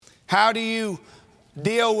How do you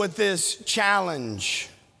deal with this challenge?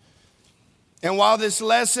 And while this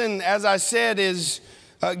lesson, as I said, is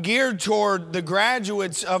geared toward the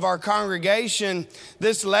graduates of our congregation,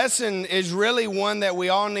 this lesson is really one that we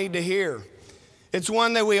all need to hear. It's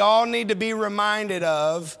one that we all need to be reminded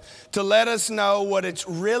of to let us know what it's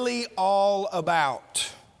really all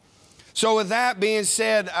about. So with that being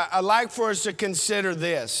said, I'd like for us to consider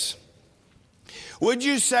this. Would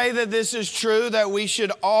you say that this is true, that we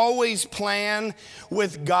should always plan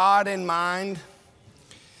with God in mind?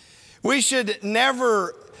 We should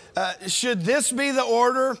never, should this be the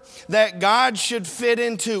order that God should fit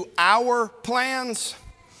into our plans?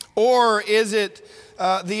 Or is it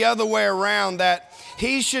the other way around, that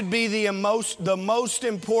He should be the most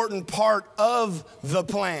important part of the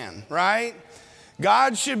plan, right?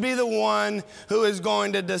 God should be the one who is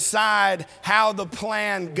going to decide how the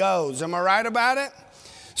plan goes. Am I right about it?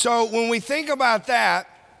 So when we think about that,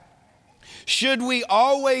 should we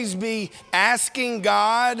always be asking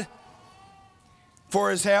God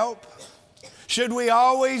for His help? Should we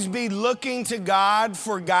always be looking to God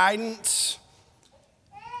for guidance?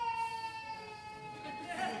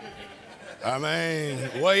 I mean,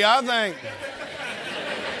 what y'all think?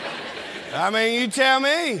 I mean, you tell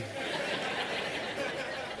me.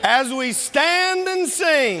 As we stand and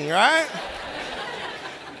sing, right?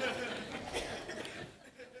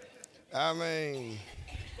 I mean,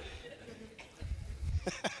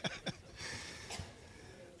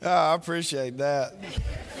 oh, I appreciate that.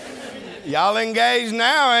 Y'all engaged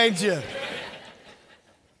now, ain't you?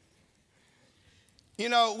 You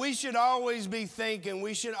know, we should always be thinking,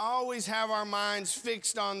 we should always have our minds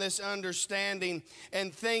fixed on this understanding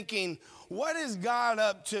and thinking, what is God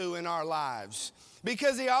up to in our lives?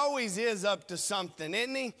 Because He always is up to something,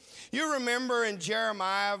 isn't He? You remember in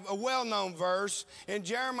Jeremiah, a well-known verse, in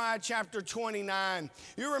Jeremiah chapter 29,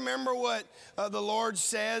 you remember what the Lord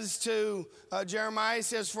says to Jeremiah? He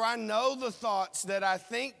says, "For I know the thoughts that I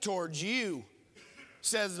think towards you,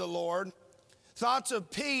 says the Lord, thoughts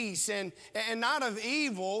of peace and not of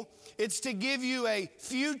evil. It's to give you a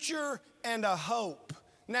future and a hope."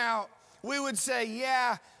 Now, we would say,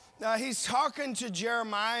 yeah, he's talking to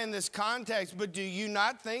Jeremiah in this context, but do you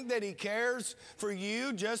not think that he cares for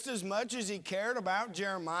you just as much as he cared about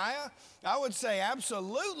Jeremiah? I would say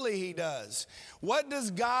absolutely he does. What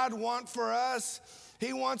does God want for us?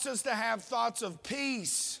 He wants us to have thoughts of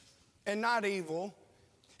peace and not evil.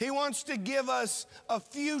 He wants to give us a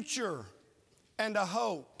future and a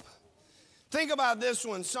hope. Think about this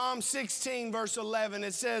one, Psalm 16 verse 11.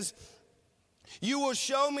 It says, "You will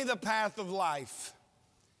show me the path of life.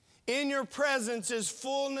 In your presence is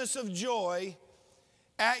fullness of joy.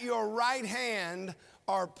 At your right hand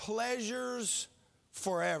are pleasures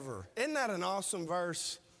forever." Isn't that an awesome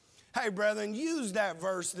verse? Hey, brethren, use that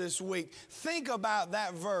verse this week. Think about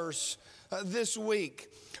that verse this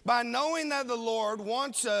week. By knowing that the Lord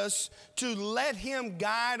wants us to let Him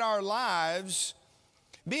guide our lives,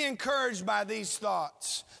 be encouraged by these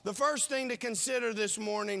thoughts. The first thing to consider this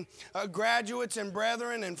morning, graduates and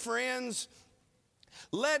brethren and friends,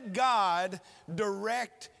 let God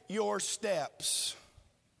direct your steps.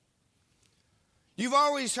 You've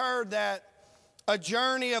always heard that a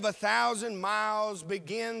journey of 1,000 miles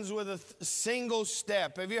begins with a single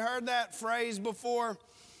step. Have you heard that phrase before?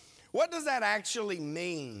 What does that actually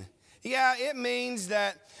mean? Yeah, it means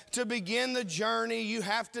that to begin the journey, you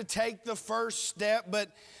have to take the first step. But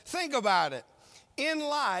think about it. In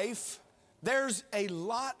life, there's a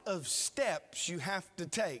lot of steps you have to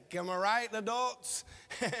take. Am I right, adults?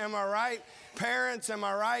 Am I right, parents? Am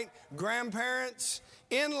I right, grandparents?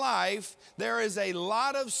 In life, there is a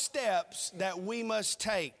lot of steps that we must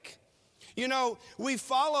take. You know, we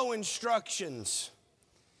follow instructions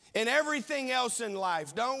in everything else in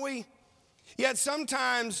life, don't we? Yet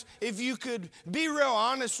sometimes, if you could be real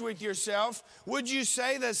honest with yourself, would you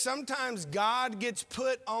say that sometimes God gets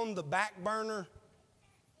put on the back burner?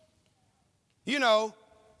 You know,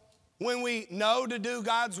 when we know to do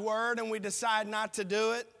God's word and we decide not to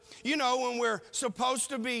do it. You know, when we're supposed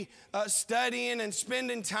to be studying and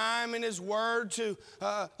spending time in His word to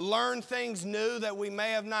learn things new that we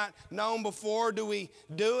may have not known before, do we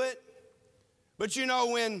do it? But you know,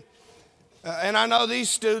 when, and I know these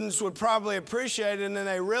students would probably appreciate it, and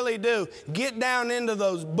they really do, get down into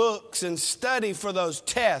those books and study for those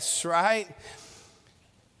tests, right?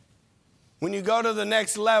 When you go to the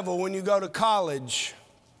next level, when you go to college,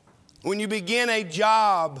 when you begin a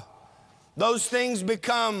job, those things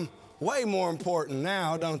become way more important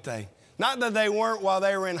now, don't they? Not that they weren't while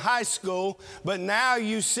they were in high school, but now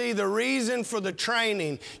you see the reason for the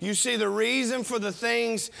training. You see the reason for the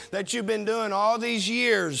things that you've been doing all these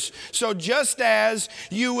years. So just as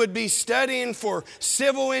you would be studying for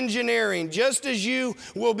civil engineering, just as you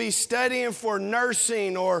will be studying for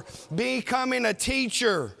nursing or becoming a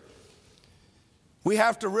teacher, we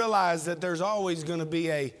have to realize that there's always going to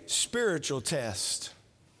be a spiritual test.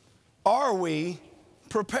 Are we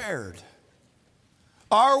prepared?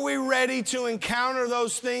 Are we ready to encounter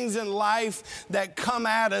those things in life that come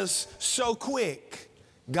at us so quick?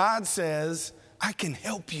 God says, I can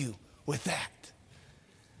help you with that.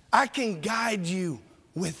 I can guide you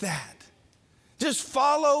with that. Just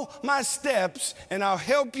follow my steps and I'll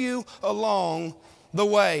help you along the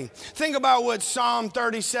way. Think about what Psalm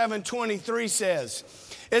 37:23 says.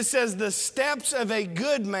 It says, the steps of a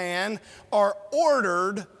good man are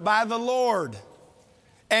ordered by the Lord,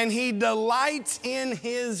 and he delights in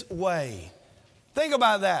his way. Think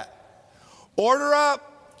about that. Order up.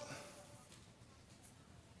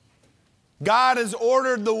 God has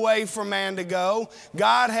ordered the way for man to go.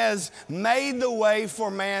 God has made the way for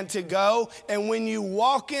man to go. And when you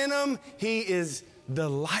walk in him, he is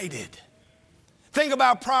delighted. Think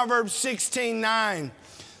about Proverbs 16:9.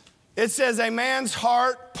 It says, a man's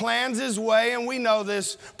heart plans his way, and we know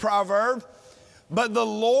this proverb, but the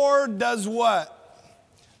Lord does what?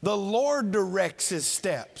 The Lord directs his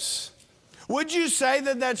steps. Would you say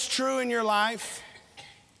that that's true in your life?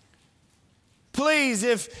 Please,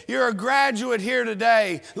 if you're a graduate here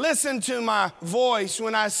today, listen to my voice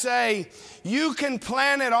when I say you can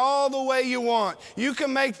plan it all the way you want. You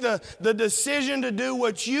can make the decision to do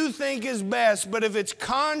what you think is best, but if it's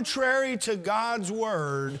contrary to God's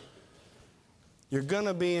word, you're going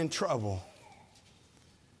to be in trouble.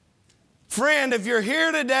 Friend, if you're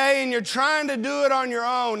here today and you're trying to do it on your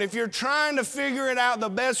own, if you're trying to figure it out the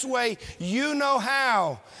best way you know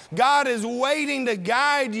how, God is waiting to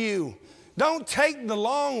guide you. Don't take the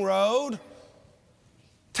long road.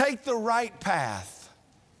 Take the right path.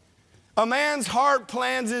 A man's heart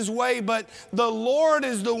plans his way, but the Lord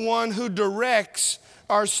is the one who directs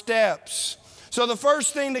our steps. So the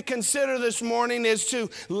first thing to consider this morning is to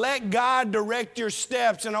let God direct your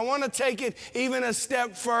steps. And I want to take it even a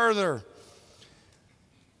step further.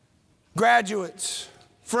 Graduates,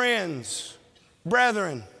 friends,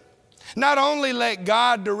 brethren, not only let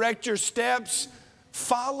God direct your steps,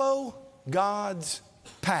 follow God's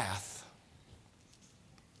path.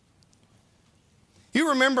 You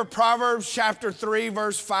remember Proverbs chapter 3,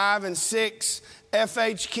 verse 5 and 6,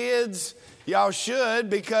 FH kids? Y'all should,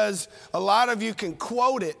 because a lot of you can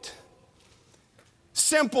quote it.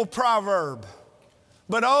 Simple proverb,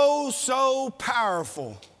 but oh so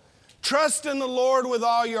powerful. Trust in the Lord with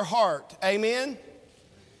all your heart. Amen.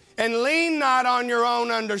 And lean not on your own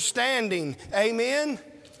understanding. Amen.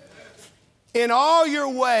 In all your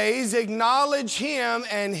ways acknowledge him,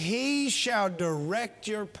 and he shall direct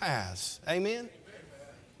your paths. Amen.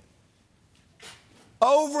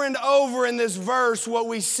 Over and over in this verse, what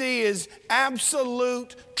we see is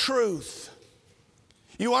absolute truth.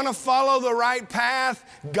 You want to follow the right path?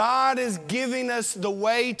 God is giving us the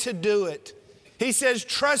way to do it. He says,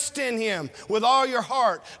 trust in him with all your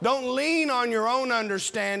heart. Don't lean on your own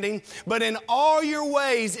understanding, but in all your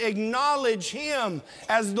ways acknowledge him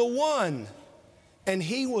as the one, and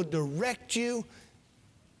he will direct you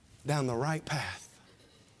down the right path.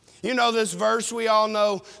 You know this verse we all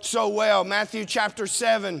know so well, Matthew chapter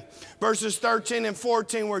 7, verses 13 and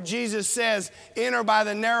 14, where Jesus says, enter by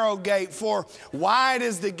the narrow gate, for wide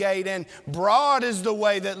is the gate and broad is the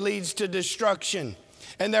way that leads to destruction.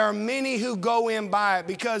 And there are many who go in by it,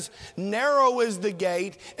 because narrow is the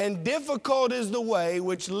gate and difficult is the way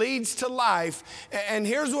which leads to life. And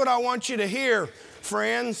here's what I want you to hear,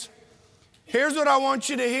 friends. Here's what I want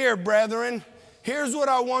you to hear, brethren. Here's what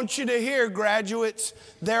I want you to hear, graduates.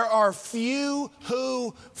 There are few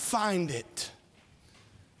who find it.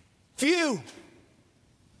 Few.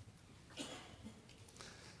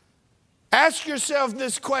 Ask yourself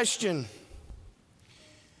this question.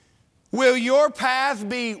 Will your path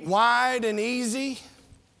be wide and easy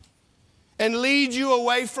and lead you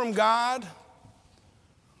away from God?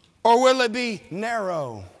 Or will it be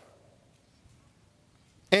narrow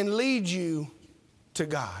and lead you to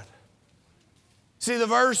God? See, the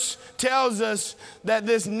verse tells us that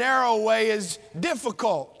this narrow way is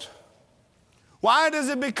difficult. Why does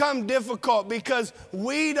it become difficult? Because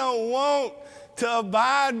we don't want to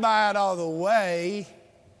abide by it all the way.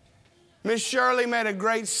 Miss Shirley made a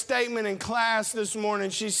great statement in class this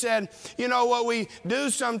morning. She said, you know, what we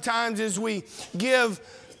do sometimes is we give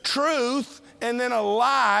truth and then a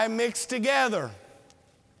lie mixed together.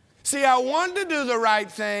 See, I want to do the right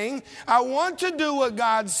thing. I want to do what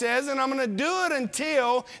God says, and I'm going to do it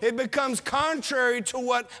until it becomes contrary to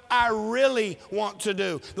what I really want to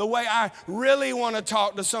do, the way I really want to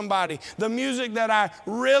talk to somebody, the music that I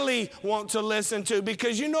really want to listen to.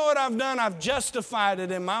 Because you know what I've done? I've justified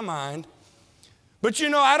it in my mind. But you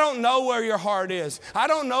know, I don't know where your heart is. I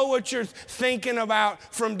don't know what you're thinking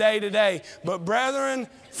about from day to day. But brethren,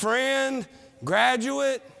 friend,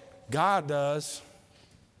 graduate, God does.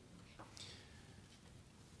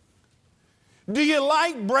 Do you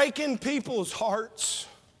like breaking people's hearts?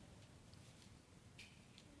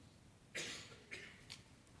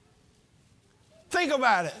 Think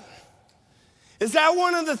about it. Is that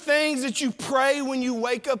one of the things that you pray when you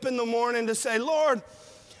wake up in the morning to say, Lord,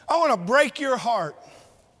 I want to break your heart.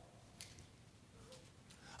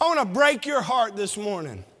 I want to break your heart this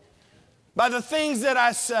morning by the things that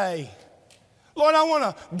I say. Lord, I want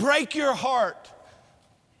to break your heart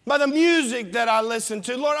by the music that I listen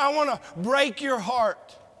to. Lord, I want to break your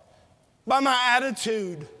heart by my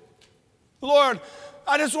attitude. Lord,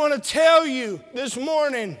 I just want to tell you this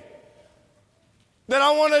morning that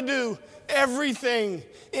I want to do everything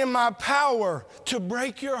in my power to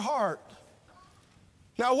break your heart.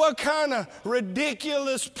 Now, what kind of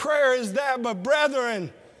ridiculous prayer is that? But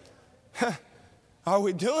brethren, are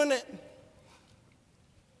we doing it?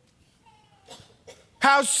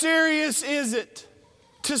 How serious is it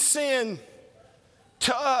to sin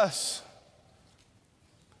to us?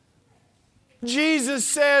 Jesus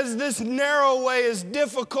says this narrow way is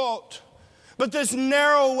difficult, but this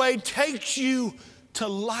narrow way takes you to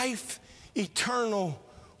life eternal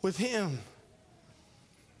with Him.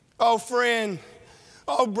 Oh, friend,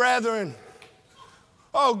 oh, brethren,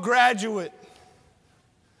 oh, graduate,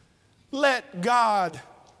 let God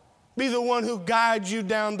be the one who guides you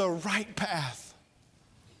down the right path.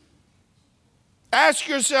 Ask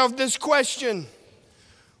yourself this question: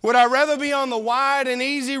 would I rather be on the wide and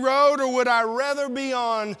easy road, or would I rather be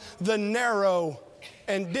on the narrow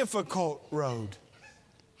and difficult road?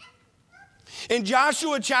 In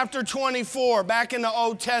Joshua chapter 24, back in the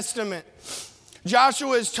Old Testament,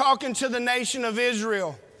 Joshua is talking to the nation of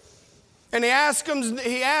Israel. And he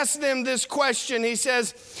asks them this question. He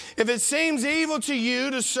says, if it seems evil to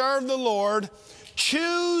you to serve the Lord,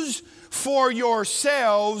 choose for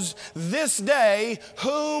yourselves this day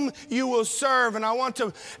whom you will serve. And I want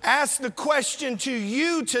to ask the question to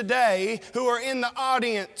you today who are in the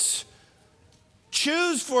audience.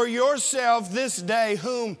 Choose for yourself this day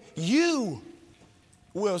whom you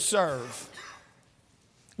will serve.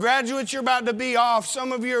 Graduates, you're about to be off.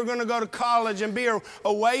 Some of you are going to go to college and be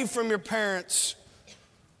away from your parents.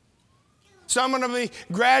 Some are going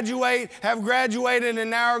to have graduated, and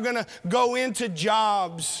now are going to go into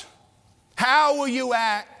jobs. How will you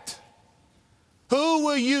act? Who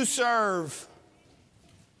will you serve?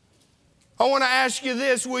 I want to ask you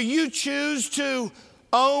this: will you choose to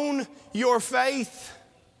own your faith?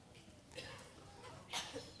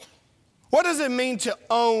 What does it mean to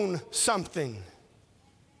own something?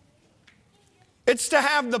 It's to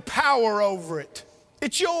have the power over it.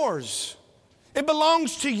 It's yours. It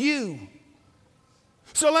belongs to you.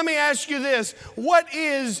 So let me ask you this: what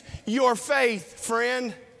is your faith,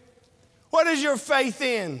 friend? What is your faith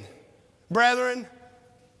in? Brethren,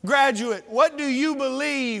 graduate, what do you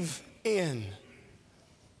believe in?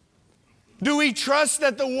 Do we trust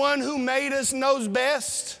that the one who made us knows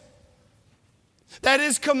best? That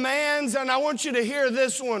His commands, and I want you to hear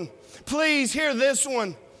this one. Please hear this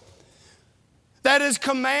one. That His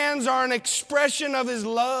commands are an expression of His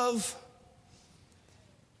love.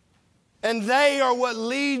 And they are what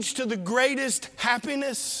leads to the greatest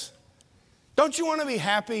happiness. Don't you want to be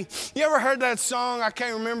happy? You ever heard that song? I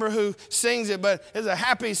can't remember who sings it, but it's a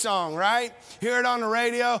happy song, right? Hear it on the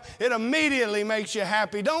radio, it immediately makes you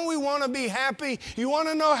happy. Don't we want to be happy? You want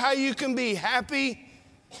to know how you can be happy?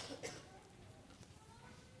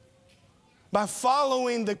 By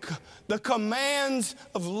following the commands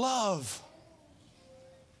of love.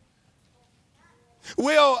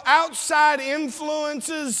 Will outside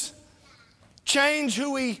influences change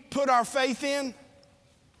who we put our faith in?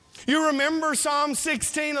 You remember Psalm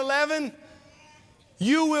 16:11?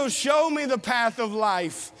 You will show me the path of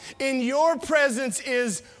life. In your presence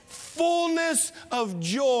is fullness of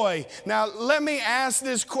joy. Now, let me ask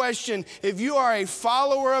this question. If you are a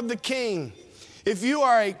follower of the King, if you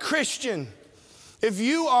are a Christian, if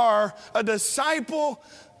you are a disciple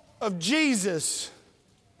of Jesus,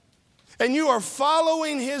 and you are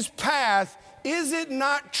following His path, is it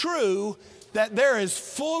not true that there is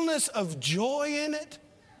fullness of joy in it?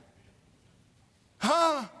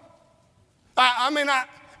 Huh?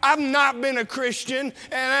 I've not been a Christian,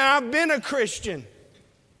 and I've been a Christian.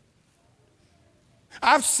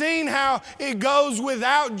 I've seen how it goes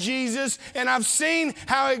without Jesus, and I've seen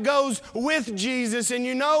how it goes with Jesus. And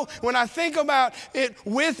you know, when I think about it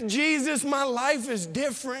with Jesus, my life is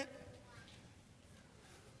different.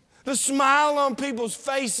 The smile on people's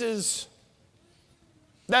faces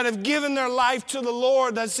that have given their life to the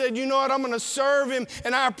Lord, that said, you know what, I'm going to serve Him,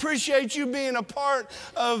 and I appreciate you being a part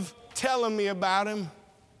of telling me about Him.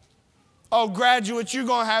 Oh, graduates, you're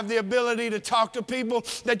going to have the ability to talk to people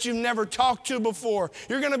that you've never talked to before.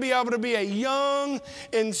 You're going to be able to be a young,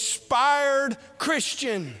 inspired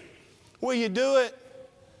Christian. Will you do it?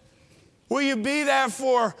 Will you be that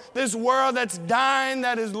for this world that's dying,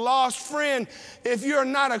 that is lost? Friend, if you're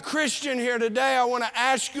not a Christian here today, I want to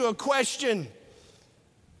ask you a question.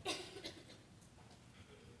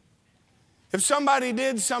 If somebody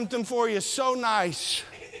did something for you so nice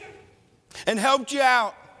and helped you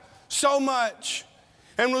out so much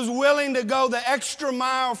and was willing to go the extra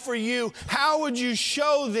mile for you, how would you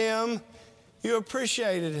show them you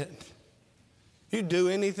appreciated it? You'd do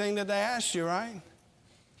anything that they asked you, right?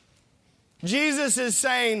 Jesus is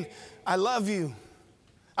saying, I love you.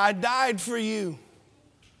 I died for you.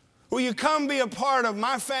 Will you come be a part of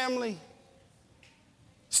my family?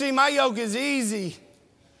 See, my yoke is easy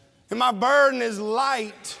and my burden is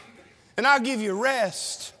light, and I'll give you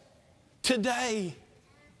rest today.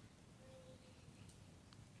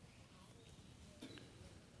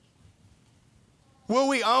 Will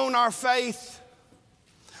we own our faith?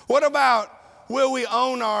 What about will we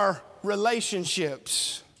own our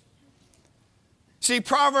relationships? See,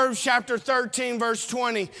 Proverbs chapter 13, verse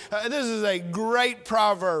 20, this is a great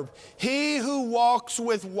proverb. He who walks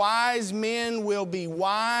with wise men will be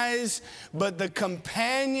wise, but the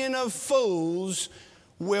companion of fools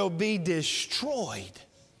will be destroyed.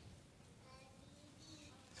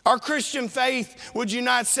 Our Christian faith, would you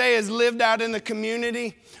not say, is lived out in the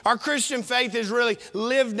community? Our Christian faith is really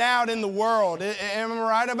lived out in the world. Am I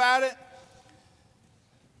right about it?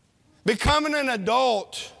 Becoming an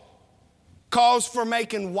adult calls for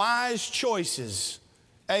making wise choices.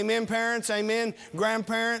 Amen, parents? Amen,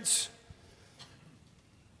 grandparents?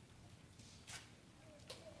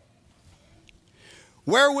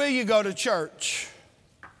 Where will you go to church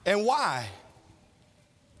and why?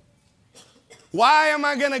 Why am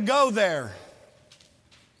I going to go there?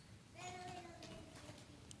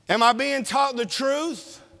 Am I being taught the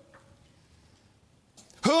truth?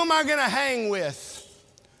 Who am I going to hang with?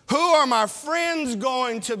 Who are my friends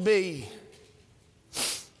going to be?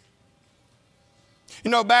 You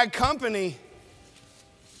know, bad company,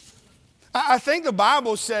 I think the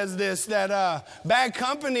Bible says this, that bad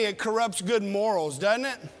company, it corrupts good morals, doesn't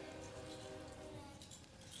it?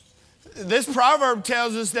 This proverb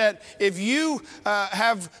tells us that if you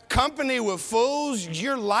have company with fools,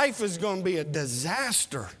 your life is going to be a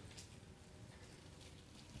disaster.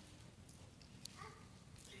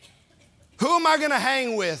 Who am I going to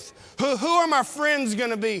hang with? Who are my friends going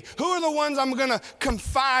to be? Who are the ones I'm going to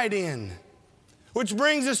confide in? Which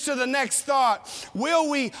brings us to the next thought. Will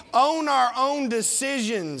we own our own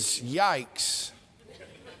decisions? Yikes.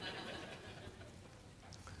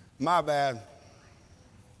 My bad.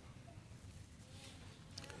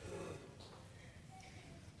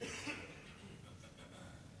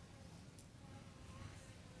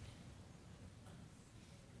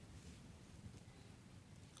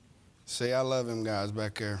 See, I love him guys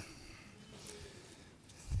back there.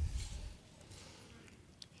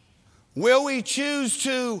 Will we choose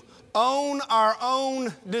to own our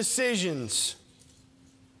own decisions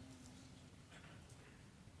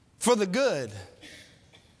for the good?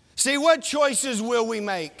 See, what choices will we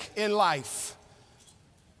make in life?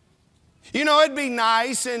 You know, it'd be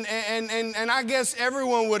nice, and I guess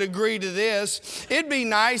everyone would agree to this. It'd be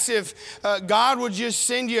nice if God would just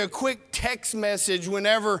send you a quick text message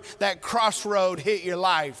whenever that crossroad hit your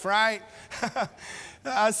life, right?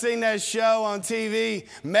 I seen that show on TV,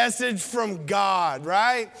 Message from God,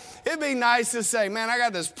 right? It'd be nice to say, man, I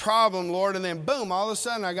got this problem, Lord, and then boom, all of a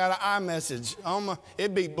sudden I got an iMessage.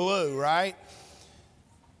 It'd be blue, right?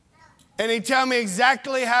 And he'd tell me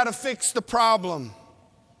exactly how to fix the problem.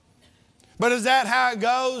 But is that how it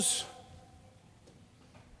goes?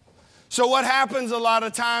 So what happens a lot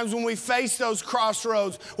of times when we face those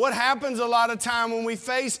crossroads? What happens a lot of time when we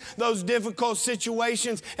face those difficult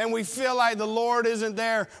situations and we feel like the Lord isn't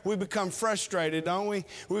there? We become frustrated, don't we?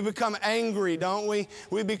 We become angry, don't we?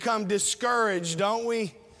 We become discouraged, don't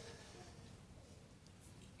we?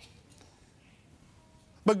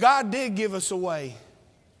 But God did give us a way.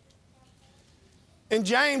 In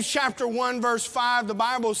James chapter 1, verse 5, the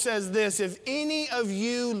Bible says this: if any of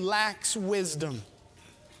you lacks wisdom,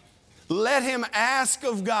 let him ask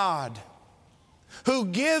of God, who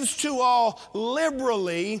gives to all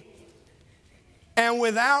liberally and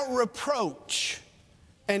without reproach,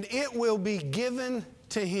 and it will be given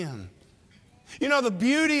to him. You know, the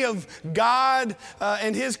beauty of God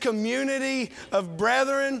and his community of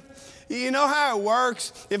brethren, you know how it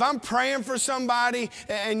works? If I'm praying for somebody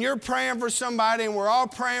and you're praying for somebody and we're all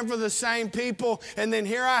praying for the same people, and then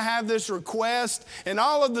here I have this request, and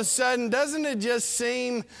all of a sudden, doesn't it just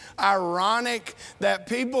seem ironic that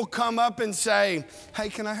people come up and say, hey,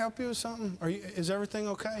 can I help you with something? Is everything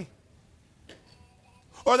okay?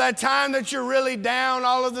 Or that time that you're really down,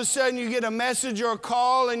 all of a sudden you get a message or a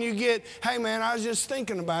call and you get, hey man, I was just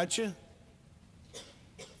thinking about you.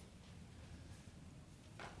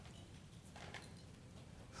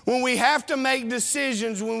 When we have to make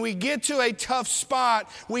decisions, when we get to a tough spot,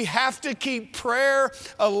 we have to keep prayer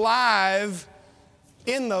alive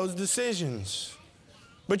in those decisions.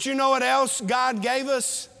 But you know what else God gave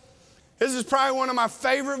us? This is probably one of my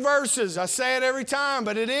favorite verses. I say it every time,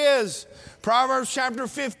 but it is. Proverbs chapter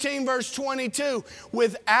 15, verse 22.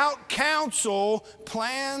 Without counsel,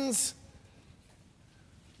 plans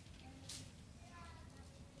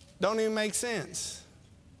don't even make sense.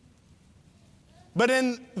 But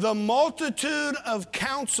in the multitude of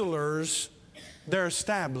counselors, they're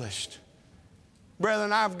established.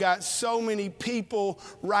 Brethren, I've got so many people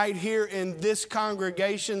right here in this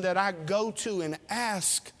congregation that I go to and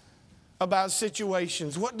ask about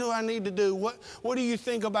situations. What do I need to do? What do you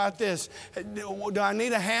think about this? Do I need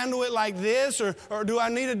to handle it like this? Or do I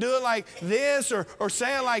need to do it like this? Or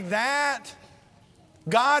say it like that?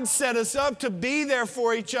 God set us up to be there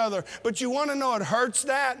for each other. But you want to know what hurts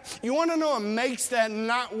that? You want to know what makes that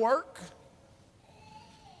not work?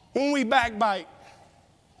 When we backbite.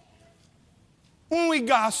 When we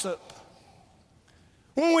gossip.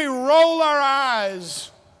 When we roll our eyes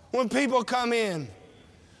when people come in.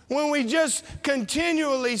 When we just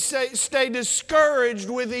continually stay discouraged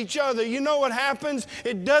with each other. You know what happens?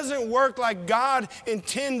 It doesn't work like God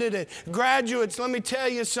intended it. Graduates, let me tell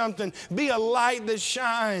you something. Be a light that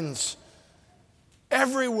shines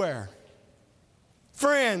everywhere.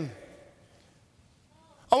 Friend,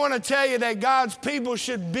 I want to tell you that God's people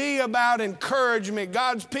should be about encouragement.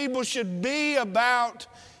 God's people should be about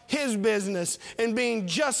his business and being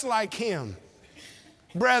just like him.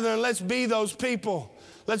 Brethren, let's be those people.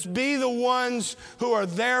 Let's be the ones who are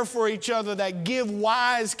there for each other, that give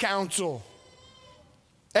wise counsel.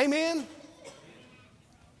 Amen?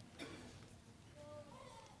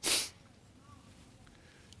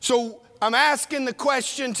 So I'm asking the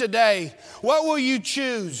question today, what will you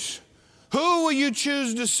choose? Who will you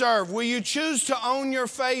choose to serve? Will you choose to own your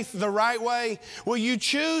faith the right way? Will you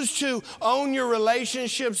choose to own your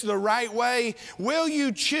relationships the right way? Will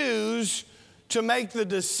you choose to make the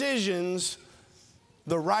decisions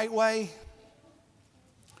the right way?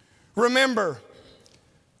 Remember,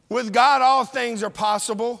 with God all things are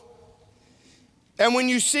possible. And when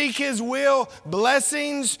you seek his will,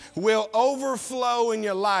 blessings will overflow in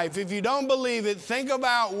your life. If you don't believe it, think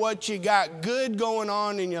about what you got good going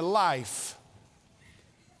on in your life.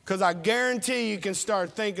 Because I guarantee you can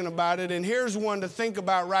start thinking about it. And here's one to think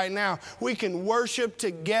about right now. We can worship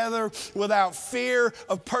together without fear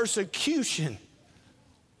of persecution.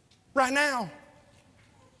 Right now.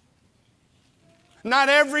 Not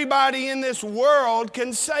everybody in this world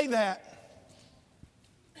can say that.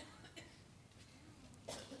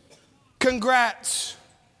 Congrats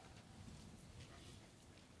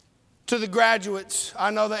to the graduates.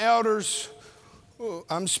 I know the elders,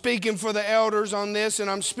 I'm speaking for the elders on this,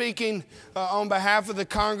 and I'm speaking on behalf of the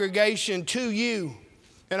congregation to you.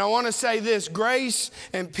 And I want to say this: grace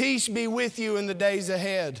and peace be with you in the days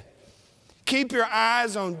ahead. Keep your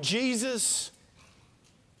eyes on Jesus.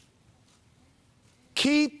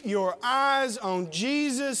 Keep your eyes on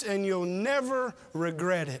Jesus, and you'll never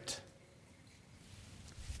regret it.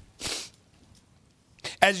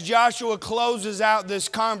 As Joshua closes out this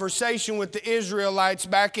conversation with the Israelites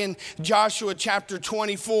back in Joshua chapter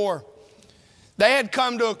 24, they had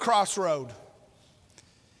come to a crossroad.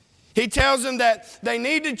 He tells them that they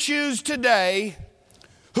need to choose today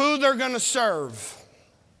who they're going to serve.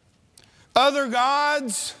 Other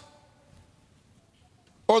gods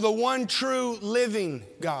or the one true living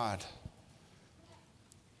God.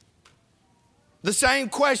 The same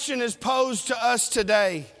question is posed to us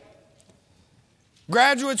today.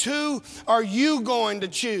 Graduates, who are you going to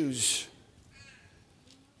choose?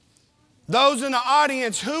 Those in the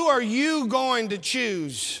audience, who are you going to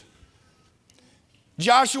choose?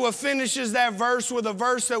 Joshua finishes that verse with a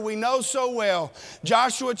verse that we know so well.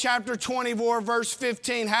 Joshua chapter 24, verse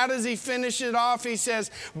 15. How does he finish it off? He says,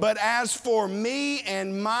 but as for me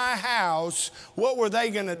and my house, what were they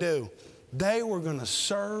going to do? They were going to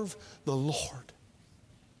serve the Lord.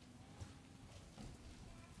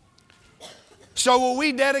 So will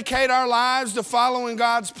we dedicate our lives to following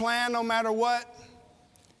God's plan no matter what?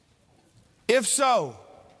 If so,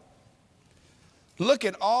 look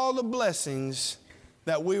at all the blessings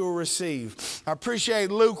that we will receive. I appreciate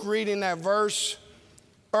Luke reading that verse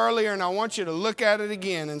earlier, and I want you to look at it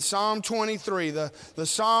again in Psalm 23, the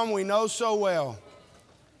psalm we know so well.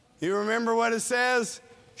 You remember what it says?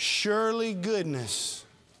 Surely goodness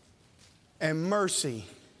and mercy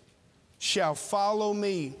shall follow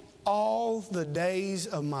me all the days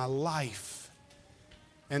of my life,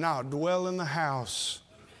 and I'll dwell in the house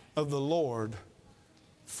of the Lord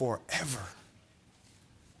forever.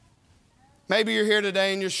 Maybe you're here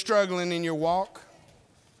today and you're struggling in your walk.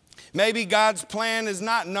 Maybe God's plan is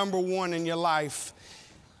not number one in your life.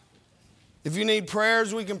 If you need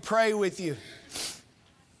prayers, we can pray with you.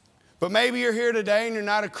 But maybe you're here today and you're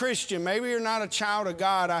not a Christian. Maybe you're not a child of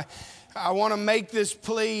God. I want to make this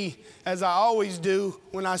plea, as I always do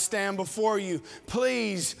when I stand before you.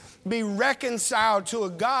 Please be reconciled to a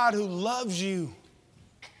God who loves you.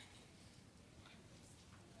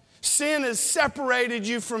 Sin has separated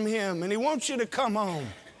you from Him, and He wants you to come home.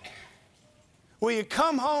 Will you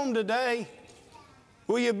come home today?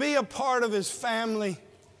 Will you be a part of His family?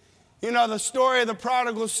 You know, the story of the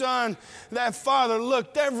prodigal son, that father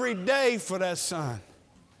looked every day for that son.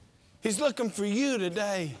 He's looking for you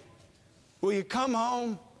today. Will you come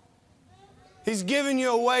home? He's giving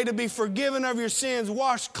you a way to be forgiven of your sins,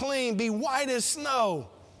 washed clean, be white as snow.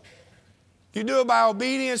 You do it by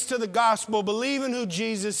obedience to the gospel, believing who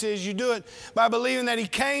Jesus is. You do it by believing that He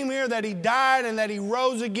came here, that He died, and that He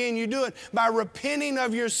rose again. You do it by repenting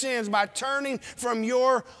of your sins, by turning from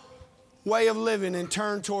your way of living and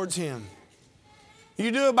turn towards Him.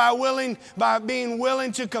 You do it by being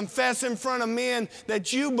willing to confess in front of men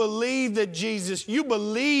that you believe that Jesus, you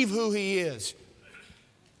believe who He is.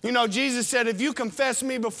 You know, Jesus said, if you confess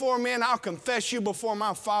me before men, I'll confess you before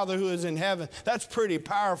my Father who is in heaven. That's a pretty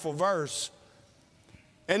powerful verse.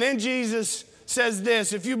 And then Jesus says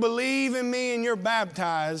this, if you believe in me and you're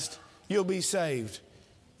baptized, you'll be saved.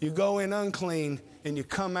 You go in unclean and you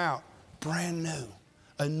come out brand new,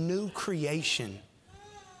 a new creation,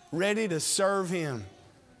 ready to serve Him.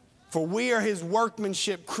 For we are His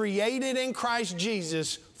workmanship, created in Christ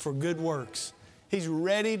Jesus for good works. He's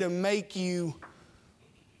ready to make you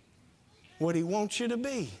what He wants you to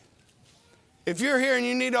be. If you're here and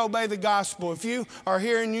you need to obey the gospel, if you are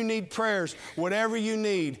here and you need prayers, whatever you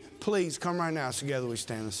need, please come right now. Together we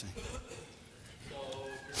stand and sing.